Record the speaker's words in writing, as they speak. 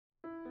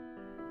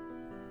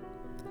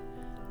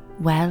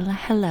Well,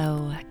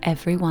 hello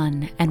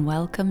everyone, and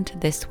welcome to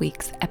this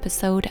week's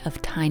episode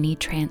of Tiny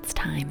Trance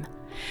Time.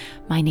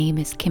 My name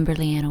is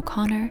Kimberly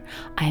O'Connor.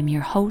 I am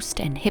your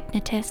host and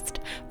hypnotist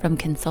from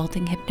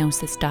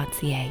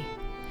consultinghypnosis.ca.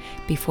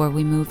 Before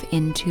we move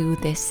into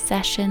this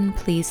session,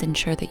 please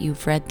ensure that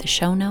you've read the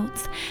show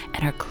notes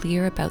and are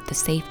clear about the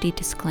safety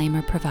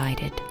disclaimer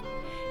provided.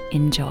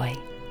 Enjoy.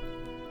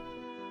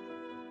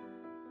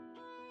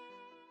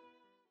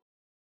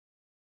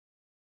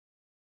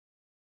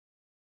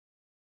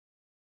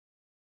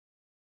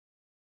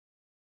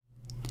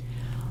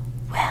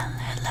 Well,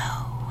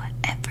 hello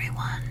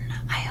everyone.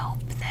 I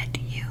hope that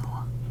you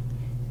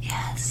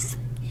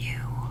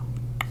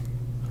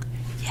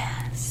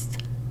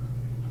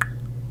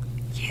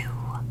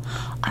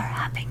are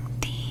having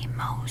the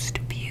most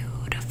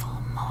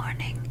beautiful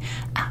morning,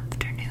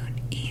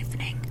 afternoon,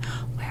 evening,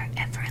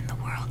 wherever in the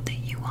world that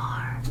you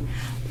are.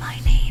 My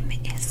name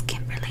is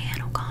Kimberly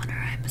O'Connor.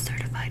 I'm a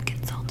certified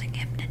consulting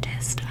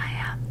hypnotist. I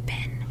have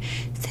been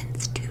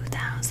since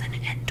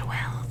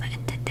 2012,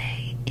 and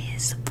today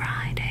is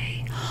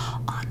Friday.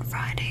 On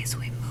Fridays,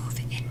 we move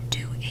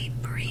into a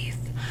brief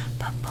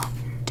but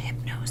potent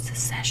hypnosis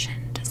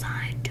session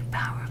designed to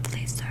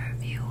powerfully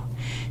serve you.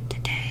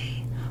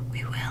 Today,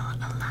 we will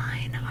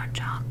align our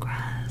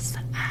chakras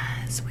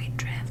as we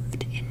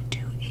drift into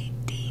a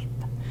deep,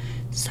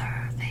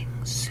 serving,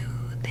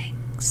 soothing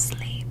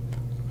sleep.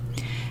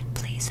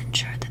 Please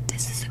ensure that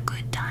this is a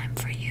good time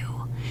for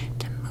you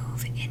to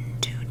move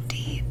into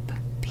deep,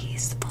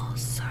 peaceful,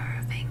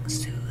 serving,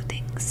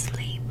 soothing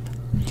sleep.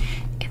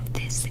 If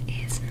this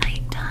is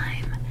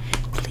nighttime,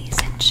 please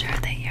ensure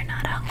that you're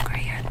not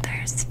hungry or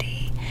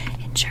thirsty.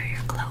 Ensure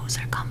your clothes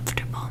are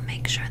comfortable.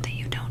 Make sure that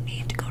you don't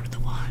need to go to the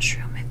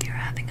washroom if you're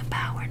having a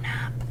power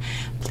nap.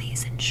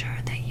 Please ensure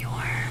that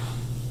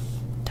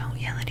don't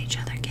yell at each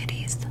other,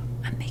 kitties.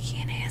 I'm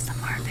making an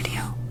ASMR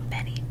video.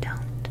 Benny,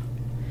 don't.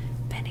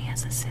 Benny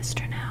has a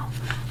sister now.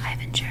 I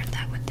haven't shared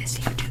that with this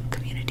YouTube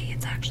community.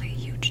 It's actually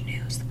huge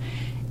news.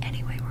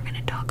 Anyway, we're going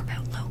to talk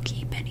about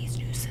Loki, Benny's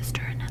new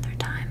sister, another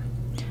time.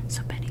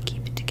 So Benny,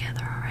 keep it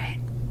together, alright?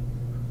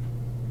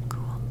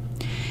 Cool.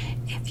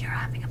 If you're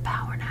having a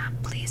power nap,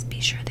 please be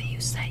sure that you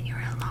set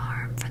your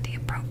alarm for the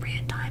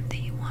appropriate time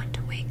that you want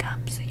to wake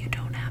up so you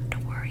don't have to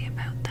worry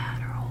about that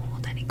or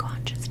hold any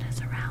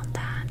consciousness around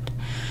that.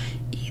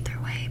 Either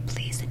way,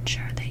 please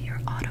ensure that your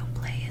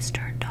autoplay is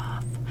turned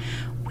off.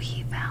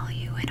 We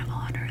value and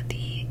honor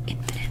the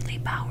infinitely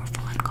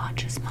powerful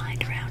unconscious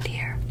mind around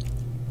here,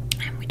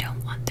 and we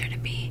don't want there to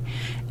be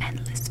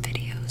endless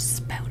videos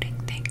spouting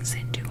things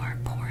into our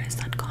porous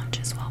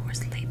unconscious while we're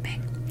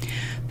sleeping.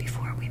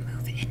 Before we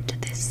move into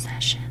this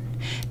session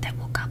that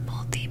will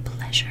couple the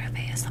pleasure of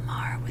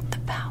ASMR with the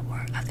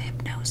power of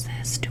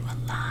hypnosis to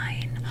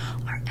align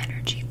our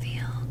energy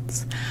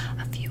fields,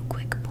 a few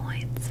quick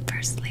points.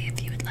 Firstly,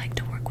 if you would like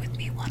to work with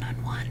me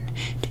one-on-one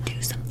to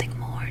do something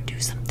more, do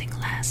something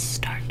less,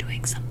 start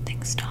doing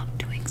something, stop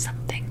doing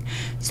something,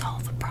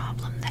 solve a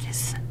problem that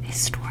has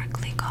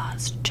historically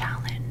caused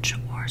challenge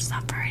or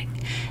suffering,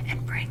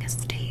 and bring a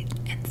state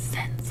and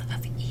sense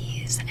of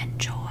ease and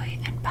joy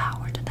and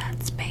power to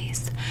that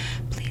space,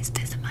 please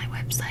visit my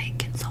website,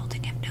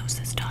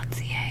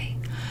 consultinghypnosis.ca.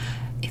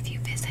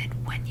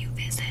 When you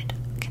visit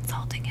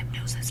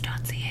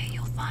consultinghypnosis.ca,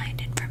 you'll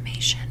find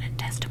information and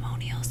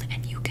testimonials,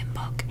 and you can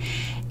book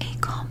a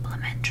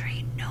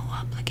complimentary, no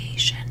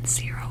obligation,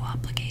 zero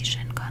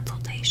obligation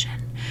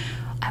consultation.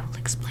 I will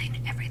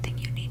explain everything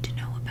you need to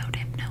know about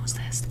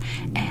hypnosis,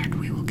 and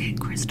we will get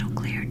crystal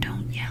clear.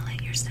 Don't yell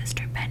at your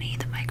sister Penny.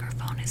 The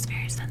microphone is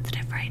very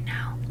sensitive right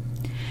now.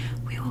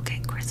 We will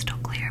get crystal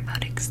clear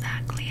about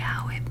exactly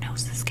how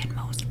hypnosis can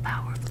most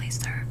powerfully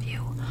serve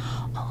you.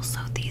 Also,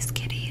 these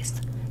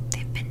kitties,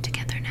 they've been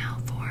together now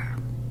for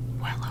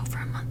well over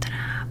a month and a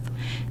half.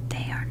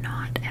 They are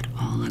not at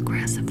all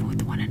aggressive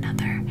with one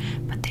another,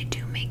 but they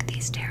do make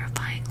these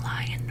terrifying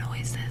lion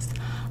noises.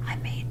 I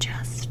may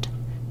just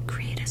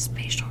create a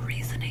spatial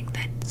reasoning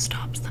that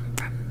stops them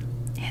from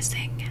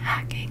hissing,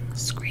 hacking,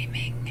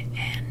 screaming,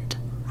 and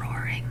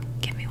roaring.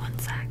 Give me one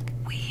sec.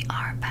 We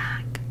are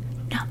back.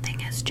 Nothing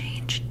has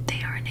changed.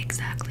 They are in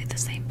exactly the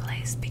same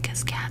place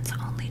because cats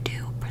only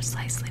do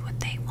precisely what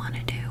they want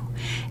to do.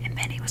 And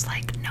Benny was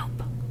like,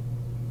 nope.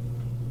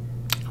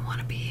 I want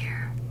to be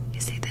here. You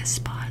see this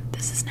spot?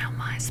 This is now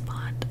my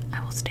spot.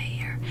 I will stay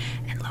here.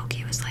 And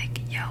Loki was like,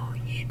 yo,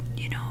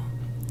 you know,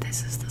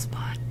 this is the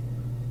spot.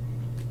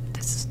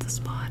 This is the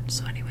spot.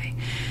 So anyway,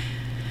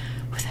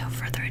 without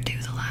further ado,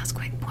 the last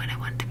quick point I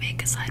wanted to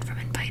make, aside from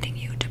inviting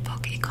you to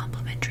book a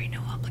complimentary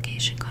no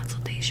obligation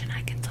consultation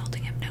at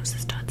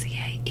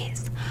consultinghypnosis.ca,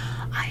 is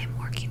I am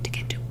working to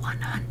get to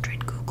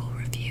 100 Google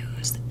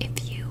reviews.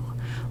 If you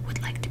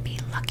would like to be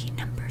lucky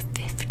number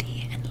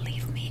 50 and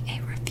leave me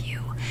a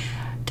review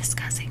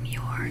discussing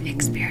your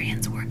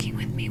experience working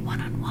with me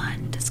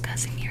one-on-one,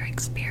 discussing your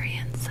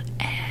experience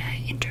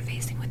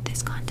interfacing with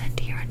this content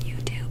here on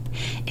YouTube,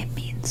 it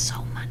means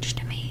so much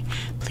to me.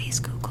 Please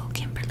Google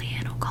Kimberly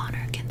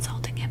O'Connor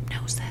Consulting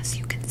Hypnosis.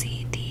 You can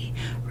see the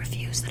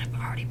reviews that have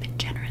already been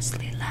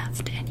generously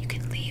left, and you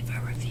can leave leave a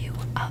review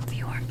of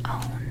your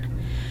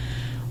own.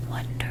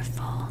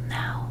 Wonderful.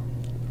 Now,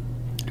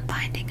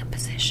 finding a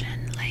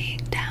position, laying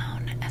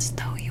down as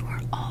though you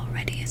are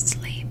already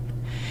asleep.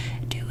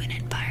 Do an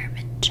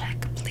environment check,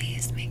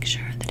 please. Make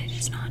sure that it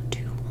is not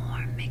too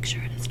warm. Make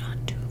sure it is not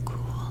too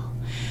cool.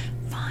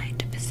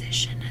 Find a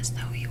position as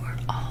though you are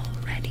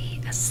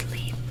already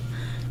asleep.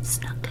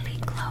 Snugly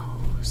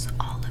close,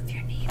 all of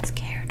your needs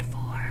cared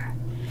for.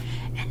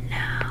 And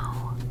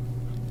now,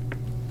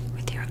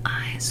 with your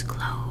eyes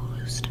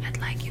closed, I'd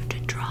like you to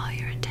draw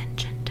your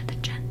attention to the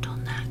gentle,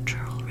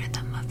 natural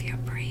rhythm of your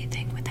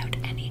breathing without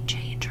any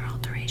change or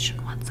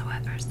alteration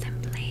whatsoever.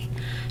 Simply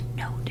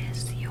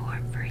notice your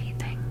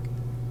breathing.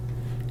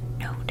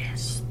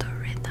 Notice the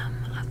rhythm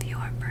of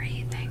your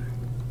breathing.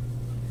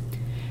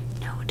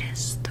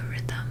 Notice the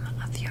rhythm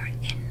of your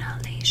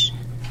inhalation.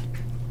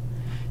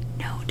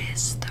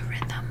 Notice the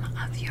rhythm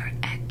of your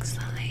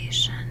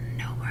exhalation.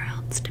 Nowhere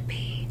else to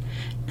be,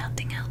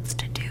 nothing else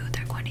to do.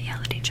 They're going to yell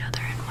at each other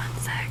in 1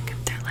 sec.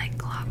 They're like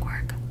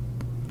clockwork,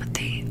 but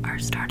they are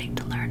starting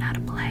to learn how to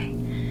play.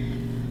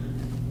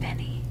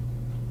 Benny.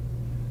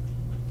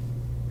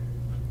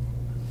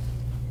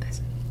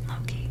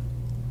 Loki.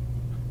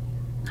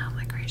 Oh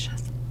my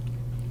gracious.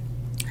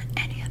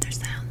 Any other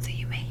sounds that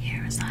you may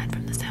hear aside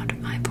from the sound of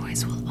my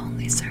voice will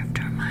only serve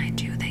to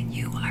remind you that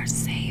you are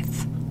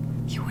safe.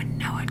 You wouldn't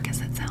know it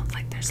because it sounds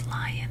like there's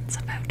lions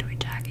about to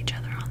attack each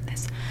other on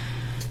this.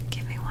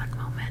 Give me 1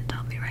 moment.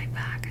 I'll be right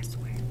back, I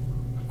swear.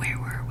 Where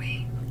were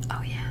we?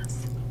 Oh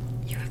yes.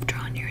 You have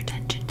drawn your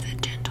attention to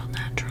the gentle,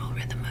 natural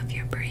rhythm of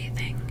your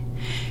breathing.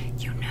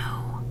 You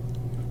know,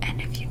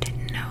 and if you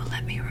didn't know,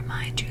 let me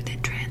remind you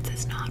that trance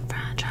is not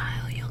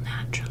fragile. You'll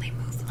naturally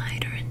move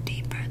lighter and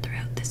deeper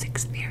throughout this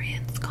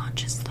experience.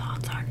 Conscious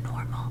thoughts are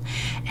normal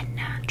and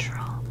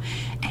natural.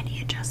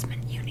 Any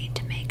adjustment you need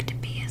to make to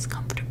be as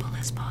comfortable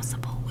as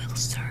possible will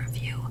serve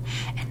you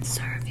and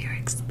serve your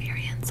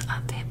experience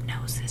of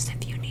hypnosis.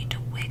 If you need to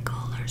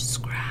wiggle or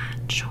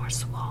scratch or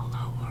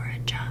swallow or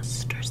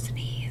adjust or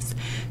sneeze,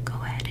 go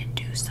ahead and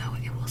do so.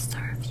 It will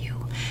serve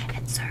you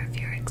and serve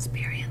your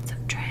experience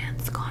of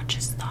trance.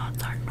 Conscious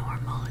thoughts are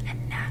normal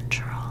and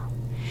natural.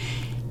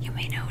 You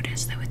may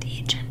notice that with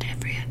each and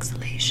every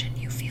exhalation,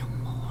 you feel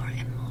more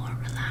and more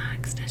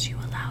relaxed as you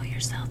allow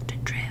yourself to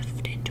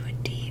drift into a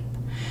deep,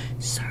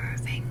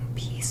 serving,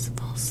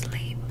 peaceful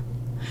sleep.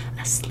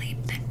 A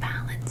sleep that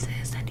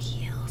balances and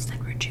heals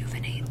and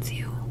rejuvenates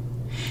you.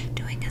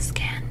 Doing a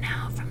scan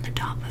now from the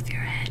top of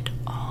your head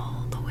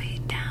all the way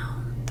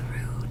down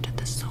through to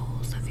the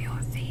soles of your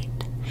feet.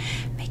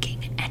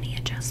 Making any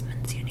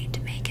adjustments you need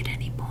to make at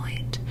any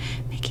point.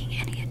 Making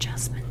any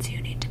adjustments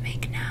you need to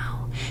make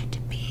now to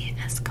be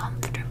as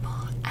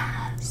comfortable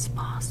as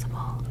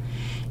possible.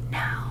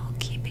 Now,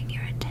 keeping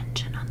your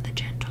attention on the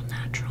gentle,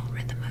 natural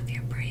rhythm of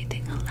your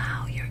breathing,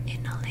 allow your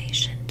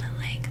inhalation to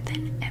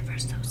lengthen ever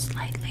so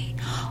slightly,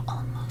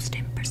 almost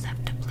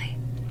imperceptibly.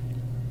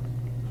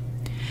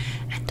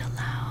 And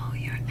allow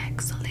your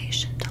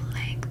exhalation to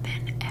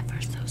lengthen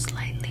ever so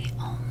slightly,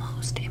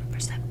 almost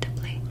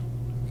imperceptibly.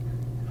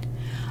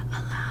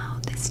 Allow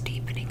this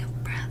deepening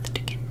of breath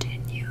to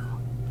continue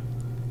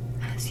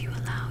as you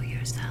allow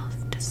yourself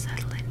to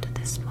settle into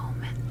this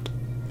moment,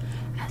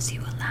 as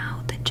you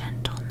allow the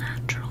gentle,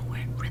 natural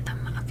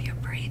rhythm of your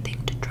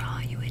breathing to draw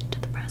you into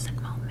the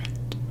present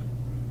moment.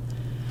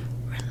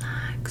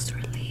 Relax,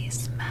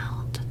 release,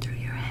 melt through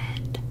your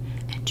head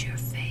and your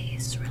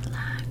face.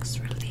 Relax,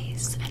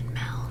 release, and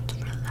melt.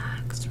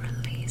 Relax,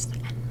 release,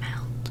 and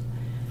melt.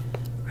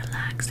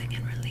 Relaxing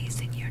and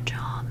releasing your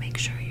jaw. Make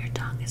sure your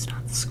tongue is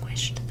not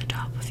squished to the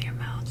top of your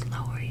mouth.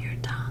 Lower your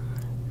tongue.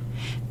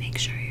 Make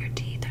sure your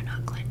teeth are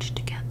not clenched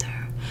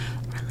together.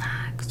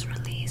 Relax,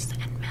 release,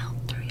 and melt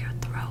through your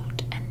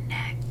throat and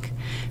neck.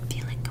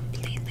 Feeling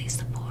completely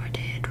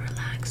supported.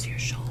 Relax your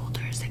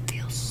shoulders. It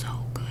feels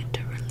so good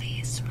to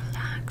release.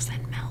 Relax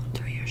and melt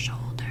through your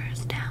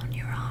shoulders, down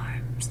your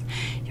arms,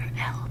 your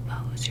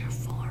elbows, your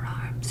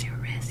forearms, your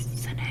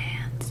wrists and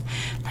hands.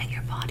 Let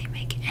your body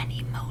make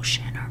any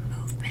motion or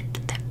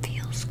movement that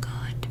feels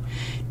good.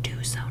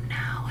 Do so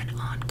now and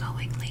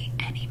ongoingly.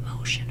 Any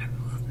motion or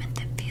movement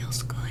that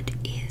feels good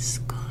is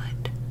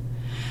good.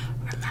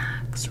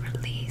 Relax,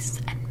 release,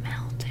 and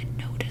melt, and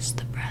notice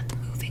the breath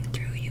moving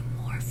through you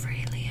more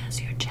freely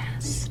as your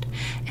chest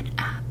and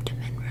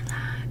abdomen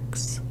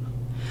relax.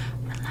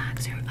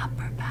 Relax your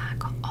upper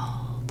back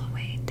all the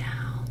way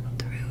down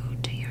through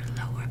to your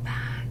lower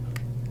back.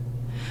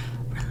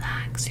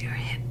 Relax your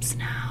hips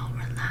now.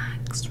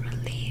 Relax,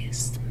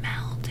 release,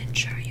 melt.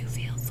 Ensure you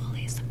feel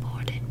fully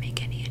supported.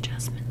 Make any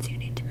adjustments you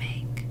need to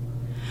make.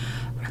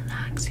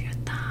 Relax your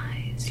thighs.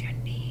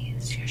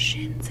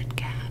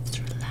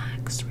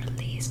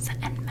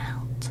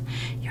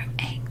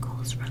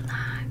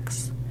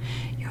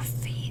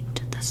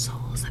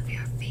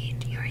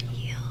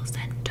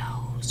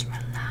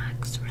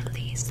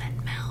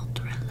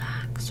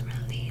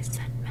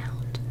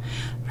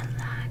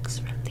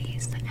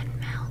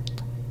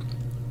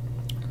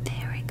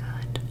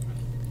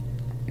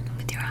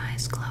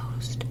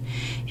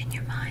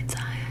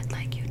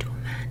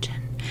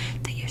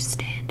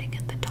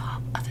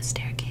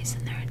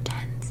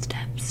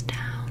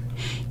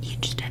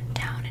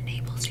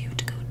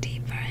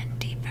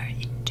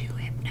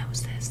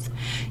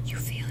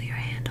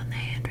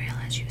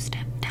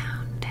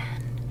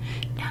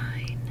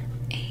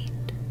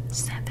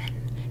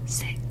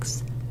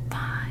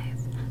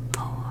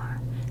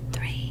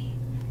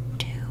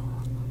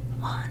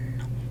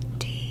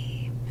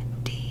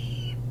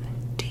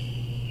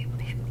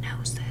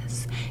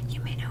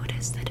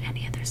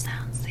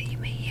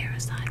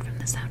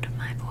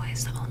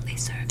 voice only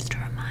serves to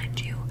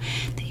remind you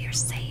that you're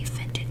safe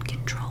and in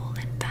control.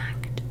 In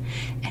fact,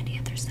 any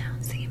other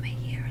sounds that you may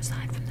hear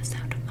aside from the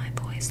sound of my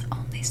voice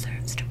only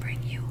serves to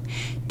bring you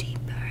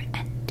deeper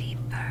and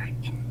deeper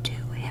into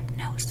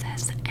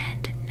hypnosis.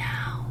 And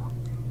now,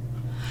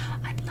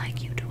 I'd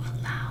like you to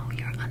allow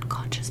your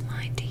unconscious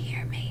mind to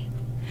hear me.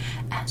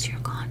 As your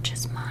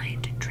conscious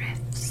mind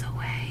drifts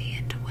away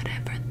into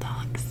whatever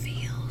thought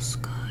feels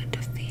good,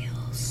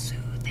 feels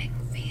soothing,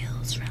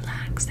 feels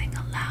relaxing,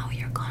 allow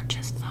your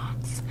conscious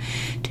thoughts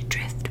to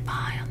drift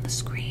by on the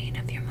screen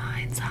of your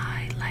mind's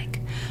eye like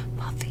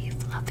puffy,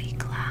 fluffy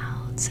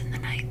clouds in the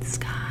night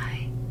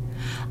sky.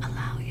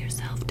 Allow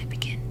yourself to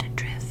begin to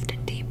drift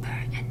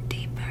deeper and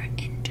deeper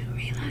into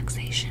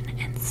relaxation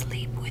and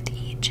sleep with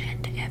each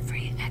and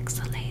every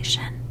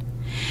exhalation.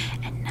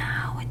 And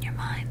now, in your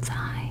mind's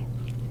eye,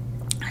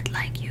 I'd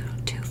like you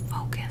to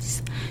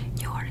focus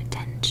your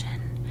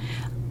attention,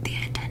 the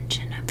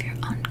attention of your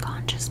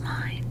unconscious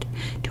mind,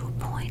 to a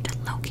point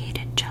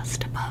located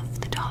just above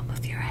the top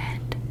of your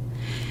head.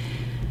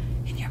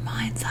 In your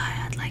mind's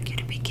eye, I'd like you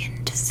to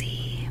begin to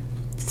see,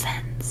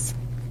 sense,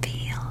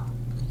 feel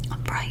a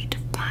bright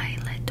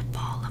violet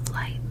ball of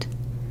light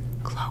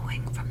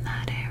glowing from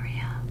that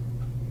area.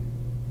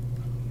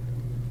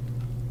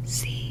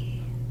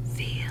 See,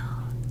 feel,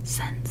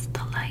 sense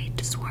the light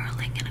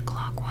swirling in a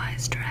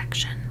clockwise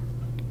direction,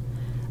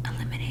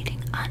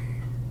 eliminating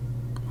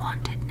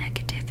unwanted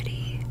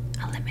negativity,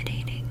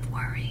 eliminating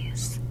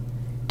worries,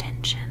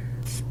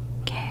 tensions,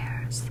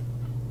 cares,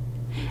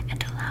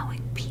 and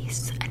allowing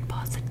peace and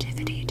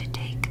positivity to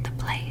take the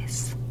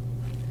place.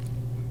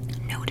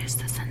 Notice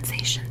the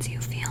sensations you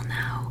feel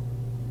now.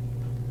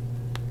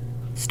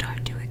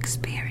 Start to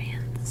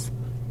experience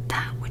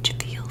that which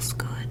feels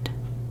good.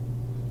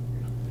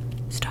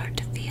 Start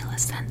to feel a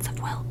sense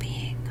of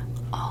well-being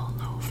all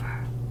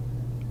over.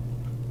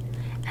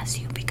 As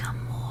you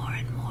become more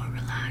and more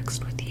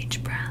relaxed with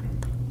each breath,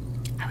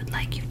 I would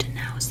like you to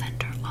now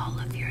center all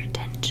of your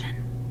attention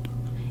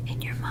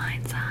in your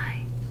mind's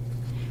eye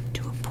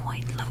to a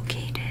point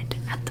located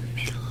at the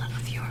middle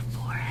of your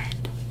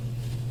forehead,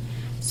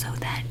 so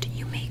that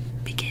you may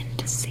begin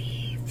to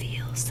see,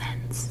 feel,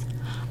 sense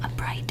a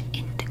bright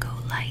indigo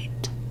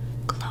light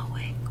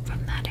glowing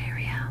from that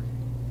area.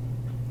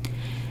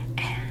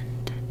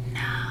 And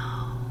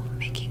now,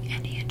 making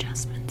any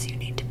adjustments you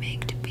need to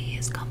make to be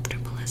as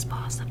comfortable as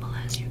possible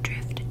as you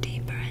drift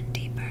deeper and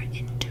deeper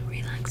into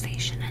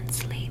relaxation and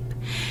sleep,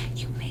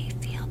 you may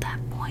feel that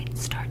point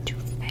start to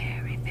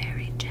very,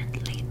 very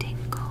gently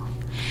tingle,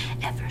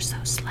 ever so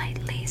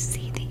slightly.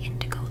 See the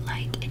indigo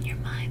light in your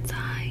mind's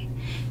eye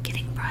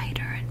getting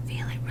brighter and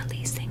feel it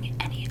releasing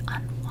any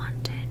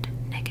unwanted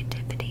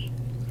negativity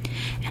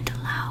and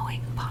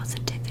allowing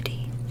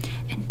positivity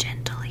and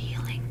gentle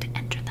healing to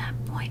enter that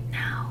point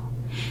now,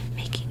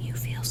 making you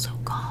feel so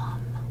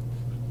calm,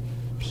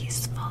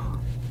 peaceful,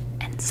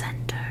 and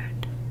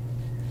centered.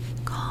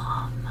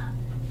 Calm,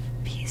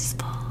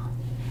 peaceful,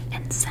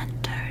 and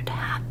centered,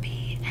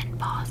 happy and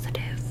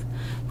positive,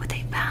 with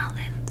a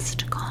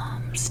balanced,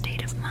 calm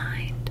state of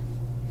mind.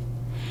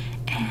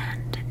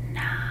 And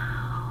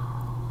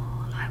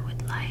now, I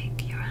would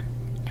like your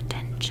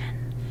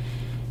attention,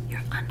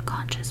 your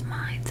unconscious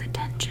mind's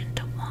attention,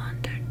 to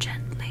wander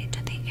gently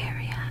to the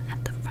area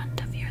at the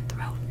front of your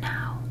throat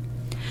now,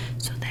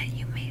 so that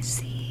you may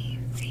see,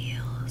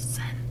 feel,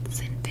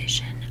 sense,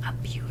 envision a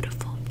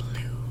beautiful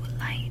blue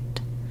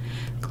light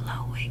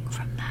glowing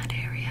from that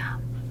area.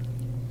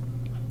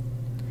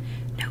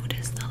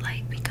 Notice the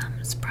light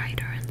becomes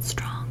brighter and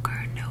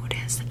stronger.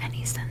 Notice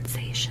any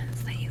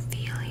sensations that you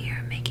feel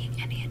here, making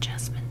any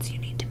adjustments you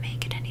need to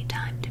make at any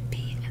time to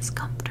be as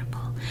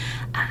comfortable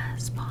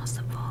as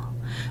possible.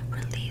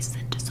 Release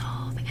and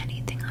dissolve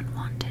anything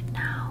unwanted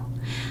now.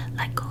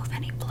 Let go of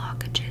any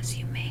blockages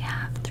you may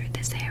have through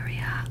this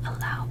area.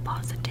 Allow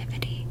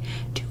positivity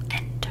to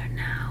enter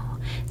now,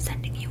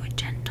 sending you a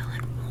gentle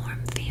and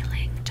warm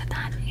feeling to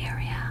that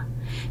area,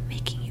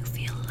 making you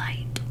feel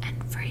light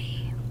and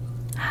free,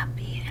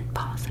 happy and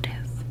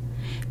positive,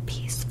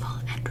 peaceful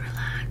and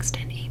relaxed,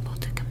 and able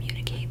to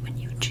communicate when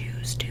you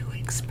choose to,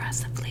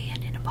 expressively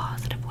and in a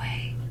positive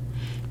way.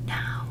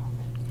 Now,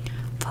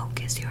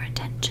 focus your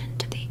attention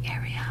to the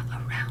area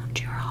around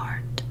your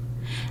heart.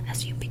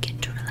 As you begin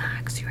to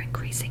relax, your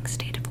increasing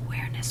state of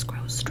awareness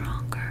grows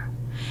stronger.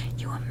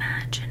 You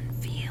imagine,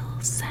 feel,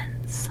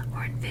 sense,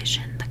 or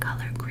envision the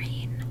color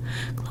green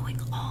glowing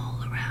all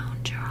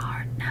around your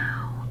heart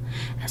now.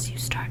 As you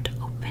start to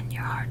open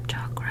your heart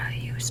chakra,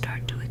 you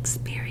start to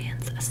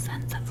experience a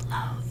sense of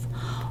love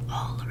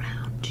all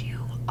around you,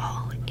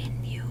 all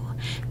in you,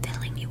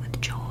 filling you with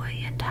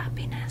joy and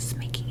happiness,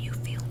 making you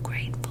feel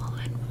grateful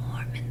and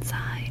warm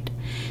inside,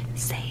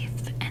 safe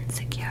and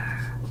secure.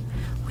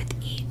 With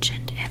each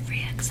and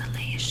every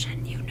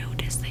exhalation, you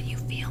notice that you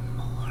feel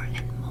more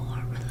and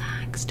more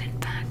relaxed. In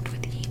fact,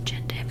 with each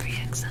and every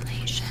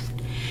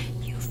exhalation,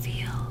 you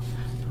feel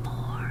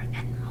more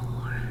and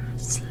more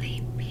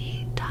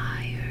sleepy,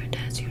 tired,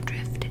 as you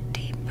drift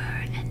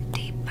deeper and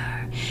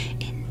deeper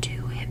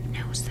into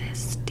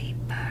hypnosis,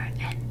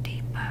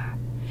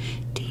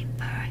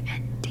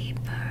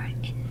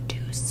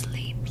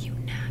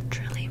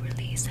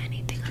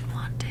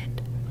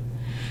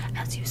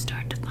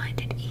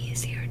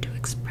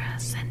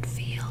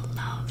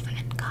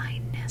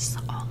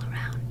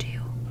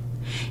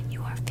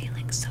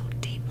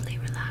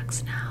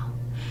 relax now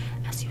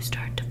as you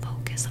start to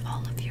focus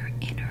all of your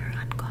inner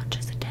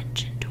unconscious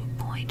attention to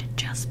a point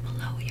just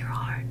below your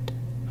heart.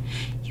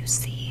 You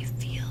see,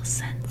 feel,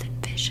 sense,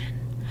 and vision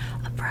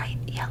a bright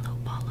yellow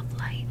ball of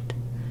light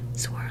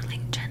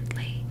swirling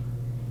gently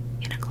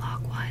in a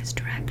clockwise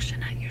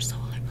direction at your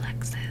solar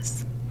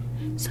plexus,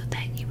 so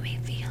that you may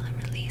feel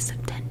a release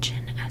of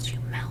tension as you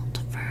melt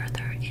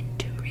further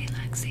into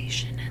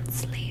relaxation and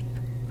sleep.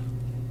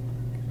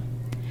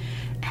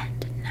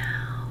 And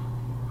now,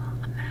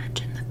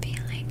 imagine the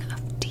feeling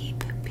of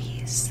deep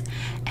peace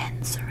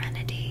and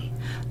serenity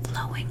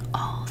flowing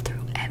all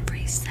through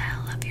every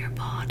cell of your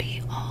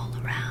body, all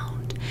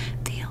around.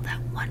 Feel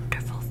that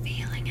wonderful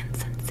feeling and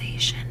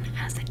sensation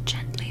as it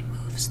gently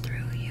moves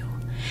through you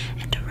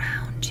and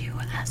around you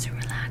as you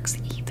relax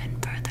even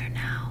further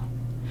now.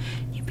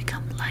 You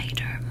become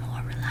lighter,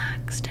 more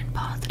relaxed and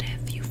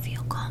positive. You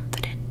feel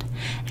confident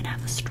and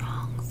have a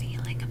strong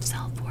feeling of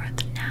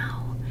self-worth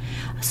now,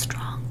 a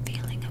strong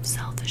feeling of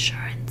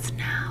self-assurance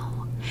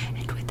now,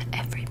 and with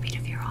every beat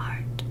of your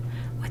heart,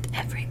 with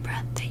every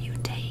breath that you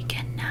take.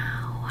 And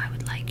now I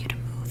would like you to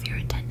move your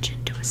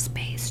attention to a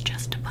space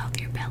just above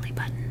your belly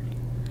button,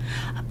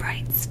 a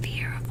bright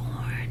sphere of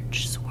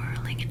orange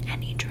swirling in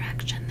any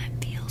direction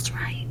that feels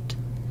right.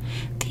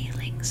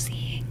 Feeling,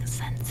 seeing,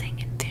 sensing,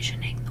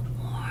 envisioning the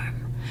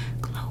warm,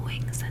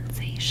 glowing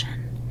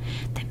sensation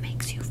that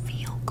makes you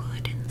feel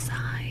good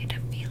inside,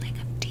 a feeling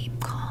of deep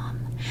calm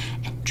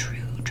and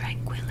true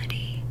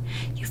tranquility.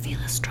 You feel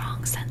a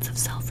strong sense of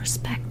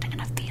self-respect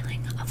and a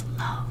feeling of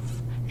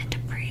love and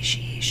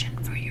appreciation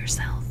for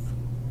yourself.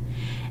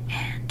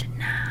 And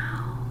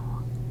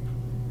now,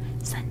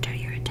 center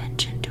your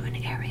attention to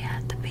an area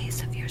at the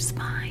base of your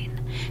spine,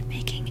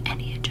 making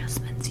any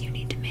adjustments you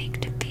need to make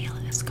to feel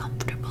as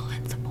comfortable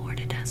and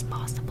supported as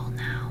possible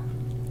now.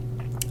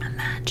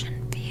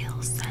 Imagine,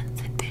 feel,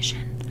 sense, and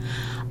vision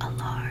a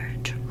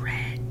large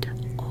red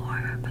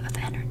orb of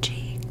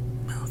energy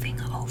moving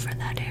over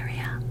that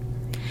area.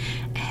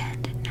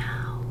 And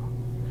now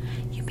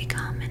you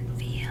become and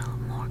feel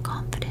more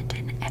confident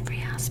in every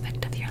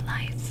aspect of your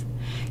life.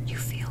 You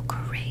feel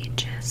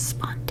courageous,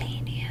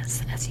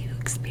 spontaneous as you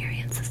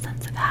experience a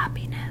sense of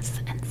happiness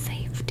and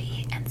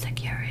safety and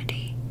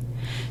security.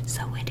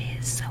 So it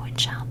is, so it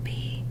shall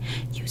be.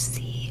 You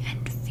see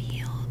and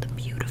feel the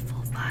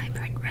beautiful,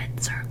 vibrant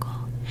red circle,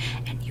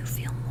 and you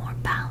feel more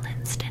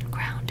balanced and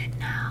grounded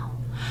now,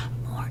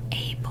 more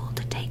able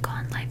to take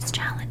on life's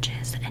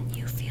challenges, and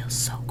you feel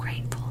so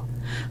grateful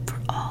for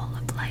all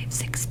of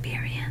life's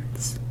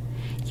experience.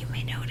 You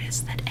may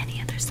notice that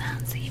any other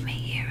sounds that you may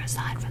hear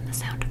aside from the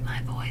sound of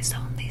my voice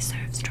only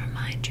serves to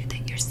remind you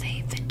that you're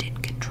safe and in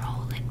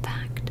control. In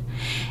fact,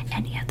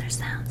 any other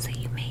sounds that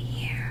you may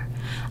hear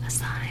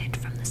aside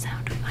from the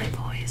sound of my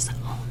voice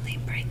only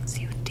brings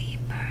you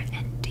deeper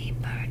and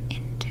deeper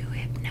into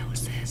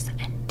hypnosis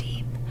and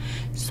deep,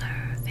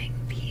 serving,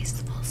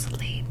 peaceful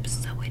sleep.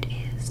 So it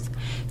is,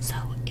 so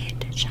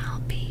it shall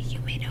be. You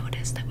may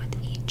notice that with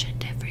each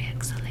and every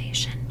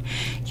exhalation,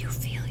 you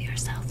feel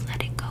yourself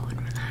letting go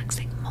and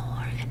relaxing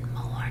more and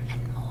more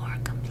and more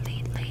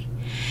completely.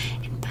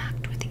 In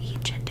fact, with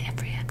each and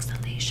every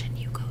exhalation,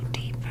 you go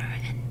deeper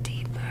and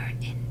deeper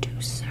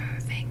into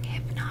serving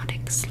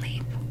hypnotic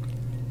sleep.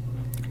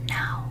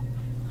 Now,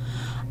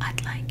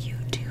 I'd like you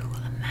to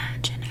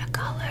imagine a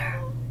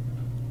color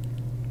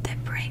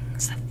that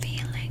brings a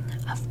feeling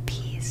of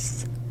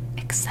peace,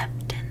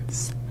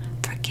 acceptance,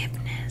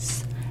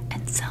 forgiveness,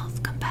 and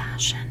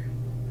self-compassion.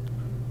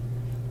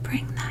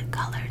 Bring that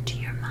color to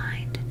your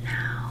mind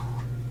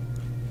now.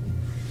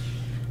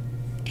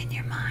 In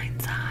your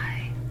mind's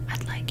eye,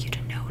 I'd like you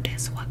to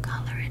notice what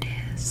color it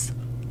is.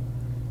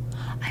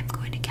 I'm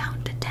going to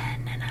count to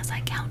 10, and as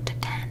I count to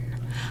 10,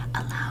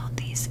 allow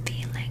these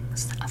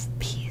feelings of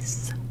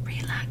peace,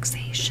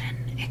 relaxation,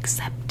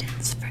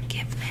 acceptance,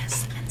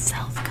 forgiveness, and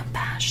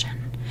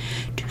self-compassion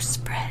to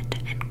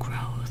spread and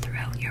grow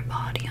throughout your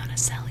body on a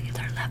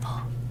cellular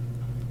level.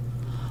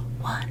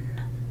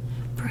 1.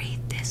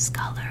 Breathe this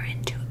color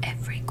into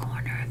every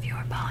corner of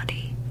your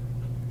body.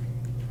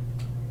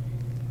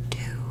 2.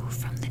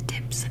 From the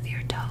tips of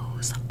your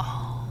toes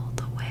all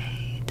the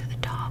way to the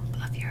top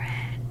of your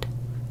head.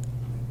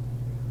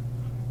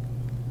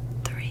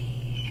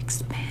 3.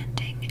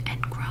 Expanding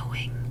and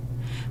growing,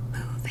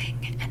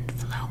 moving and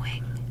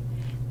flowing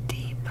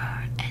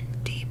deeper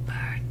and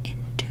deeper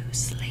into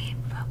sleep.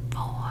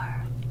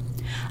 4.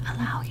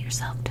 Allow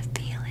yourself to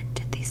feel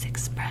into these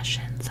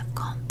expressions of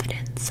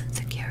confidence and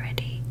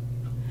security,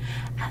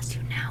 as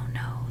you now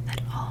know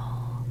that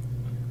all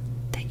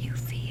that you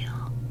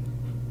feel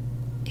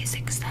is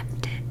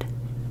accepted,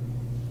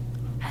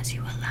 as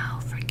you allow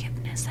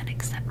forgiveness and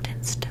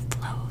acceptance to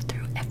flow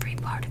through every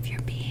part of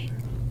your being,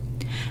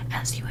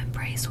 as you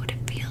embrace what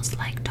it feels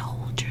like to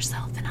hold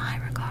yourself in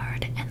high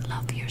regard and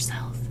love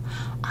yourself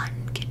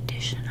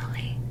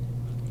unconditionally.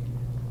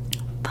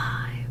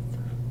 5.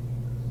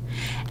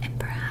 And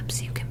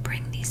perhaps you can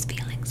bring these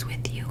feelings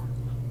with you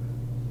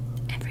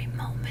every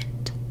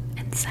moment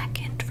and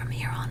second from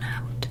here on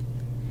out,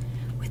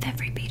 with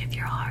every beat of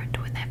your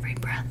heart, with every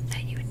breath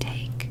that you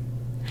take,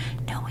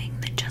 knowing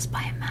just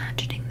by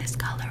imagining this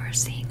color or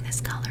seeing this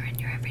color in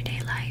your everyday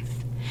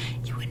life,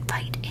 you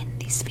invite in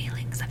these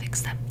feelings of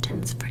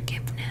acceptance,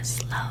 forgiveness,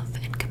 love,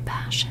 and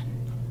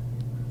compassion.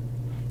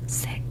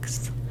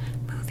 6.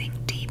 Moving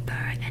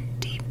deeper and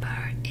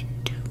deeper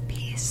into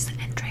peace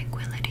and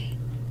tranquility.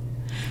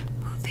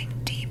 Moving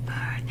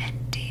deeper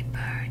and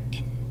deeper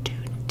into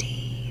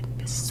deep,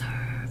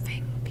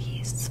 serving,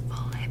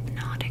 peaceful,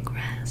 hypnotic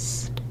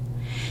rest.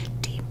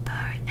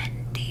 Deeper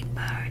and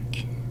deeper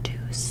into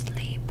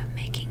sleep,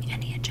 making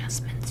any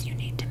adjustments you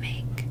need to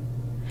make.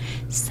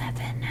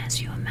 7.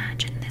 As you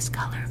imagine this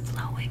color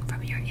flowing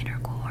from your inner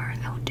core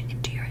out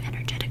into your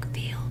energetic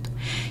field,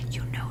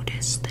 you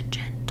notice the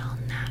gentle,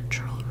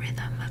 natural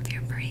rhythm of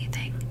your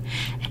breathing.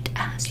 And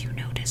as you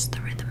notice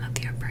the rhythm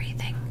of your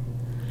breathing,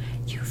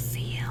 you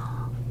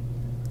feel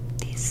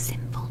these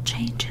simple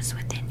changes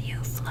within you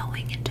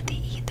flowing into the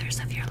ethers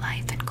of your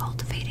life and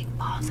cultivating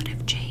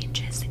positive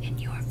changes in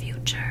your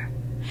future.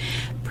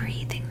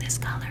 Breathing this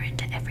color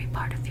into every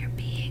part of your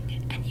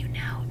being, and you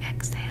now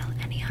exhale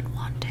any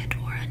unwanted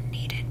or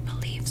unneeded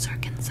beliefs or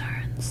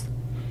concerns.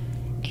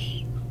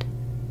 8.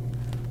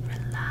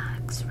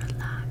 Relax,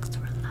 relax,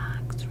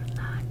 relax,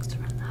 relax,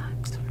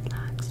 relax,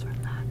 relax,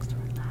 relax,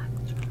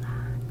 relax,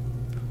 relax.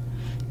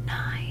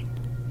 9.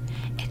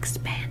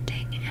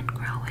 Expanding and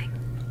growing,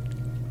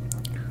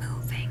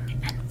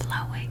 moving and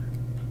flowing.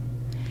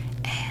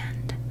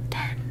 And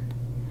 10.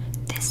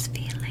 This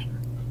feeling,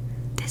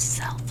 this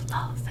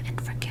self-love and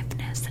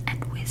forgiveness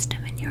and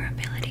wisdom in your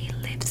ability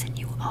lives in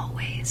you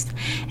always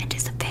and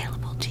is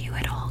available to you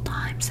at all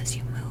times as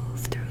you move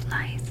through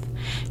life,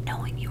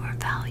 knowing you are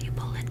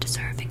valuable and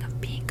deserving of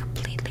being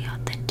completely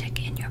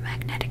authentic in your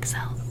magnetic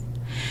self.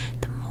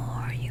 The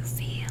more you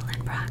feel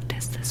and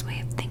practice this way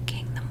of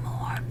thinking, the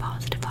more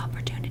positive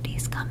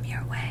opportunities come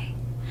your way.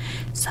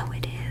 So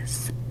it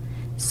is,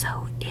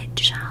 so it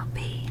shall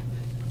be.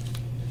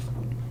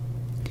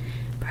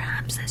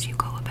 Perhaps as you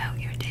go about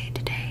your day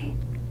to day,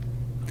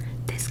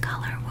 this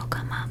color will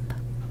come up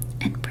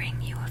and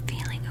bring you a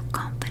feeling of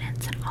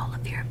confidence in all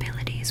of your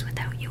abilities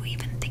without you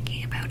even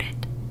thinking about it.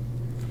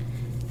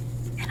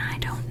 And I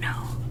don't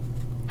know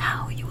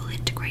how you will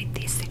integrate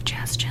these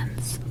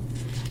suggestions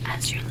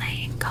as you're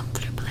laying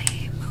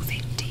comfortably,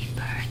 moving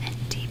deeper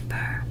and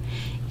deeper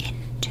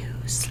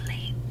into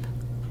sleep.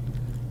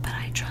 But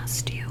I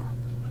trust you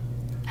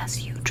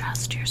as you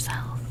trust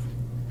yourself.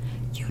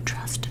 You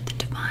trust the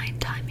divine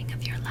timing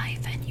of your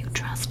life, and you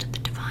trust the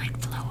divine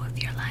flow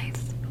of your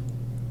life.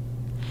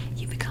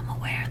 You become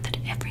aware that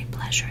every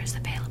pleasure is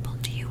available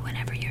to you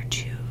whenever you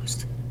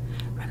choose,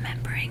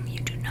 remembering you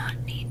do not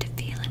need to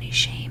feel any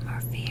shame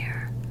or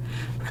fear.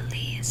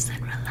 Release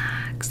and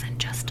relax and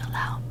just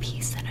allow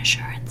peace and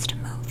assurance to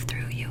move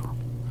through you.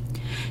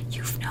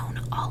 You've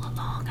known all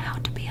along how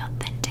to be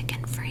authentic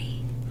and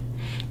free.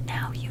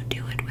 Now you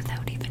do it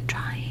without even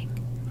trying,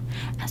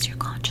 as your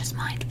conscious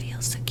mind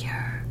feels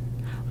secure,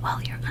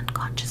 while your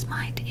unconscious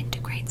mind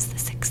integrates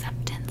this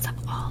acceptance of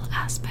all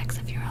aspects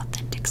of your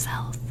authentic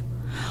self.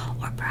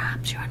 Or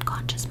perhaps your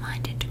unconscious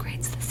mind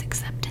integrates this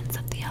acceptance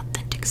of the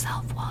authentic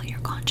self while your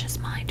conscious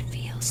mind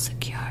feels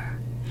secure,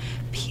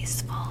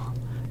 peaceful,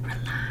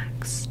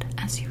 relaxed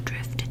as you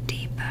drift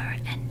deeper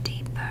and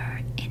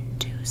deeper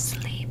into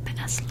sleep,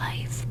 as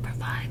life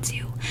provides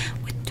you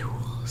with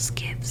tools,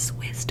 gifts,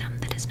 wisdom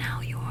that is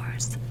now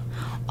yours.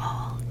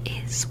 All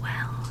is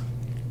well.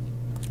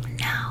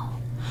 Now,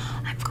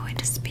 I'm going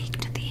to speak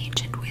to the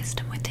ancient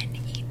wisdom within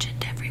each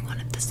and every one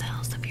of the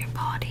cells of your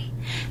body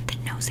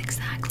that knows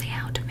exactly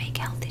how to make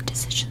healthy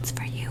decisions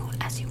for you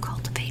as you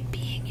cultivate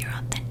being your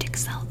authentic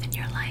self in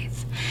your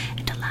life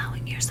and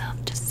allowing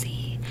yourself to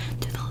see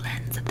through the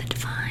lens of the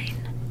divine.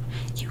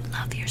 You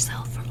love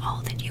yourself for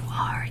all that you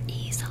are,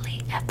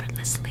 easily,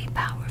 effortlessly,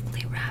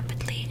 powerfully,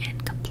 rapidly,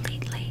 and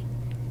completely.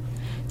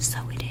 So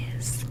it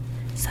is,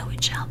 so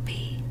it shall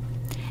be,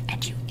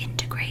 and you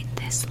integrate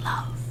this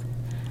love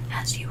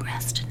as you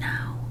rest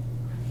now,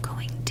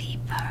 going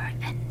deeper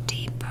and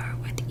deeper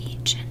with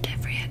each and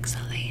every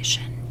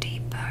exhalation,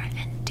 deeper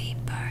and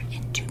deeper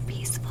into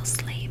peaceful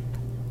sleep.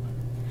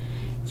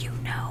 You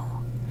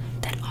know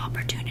that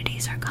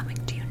opportunities are coming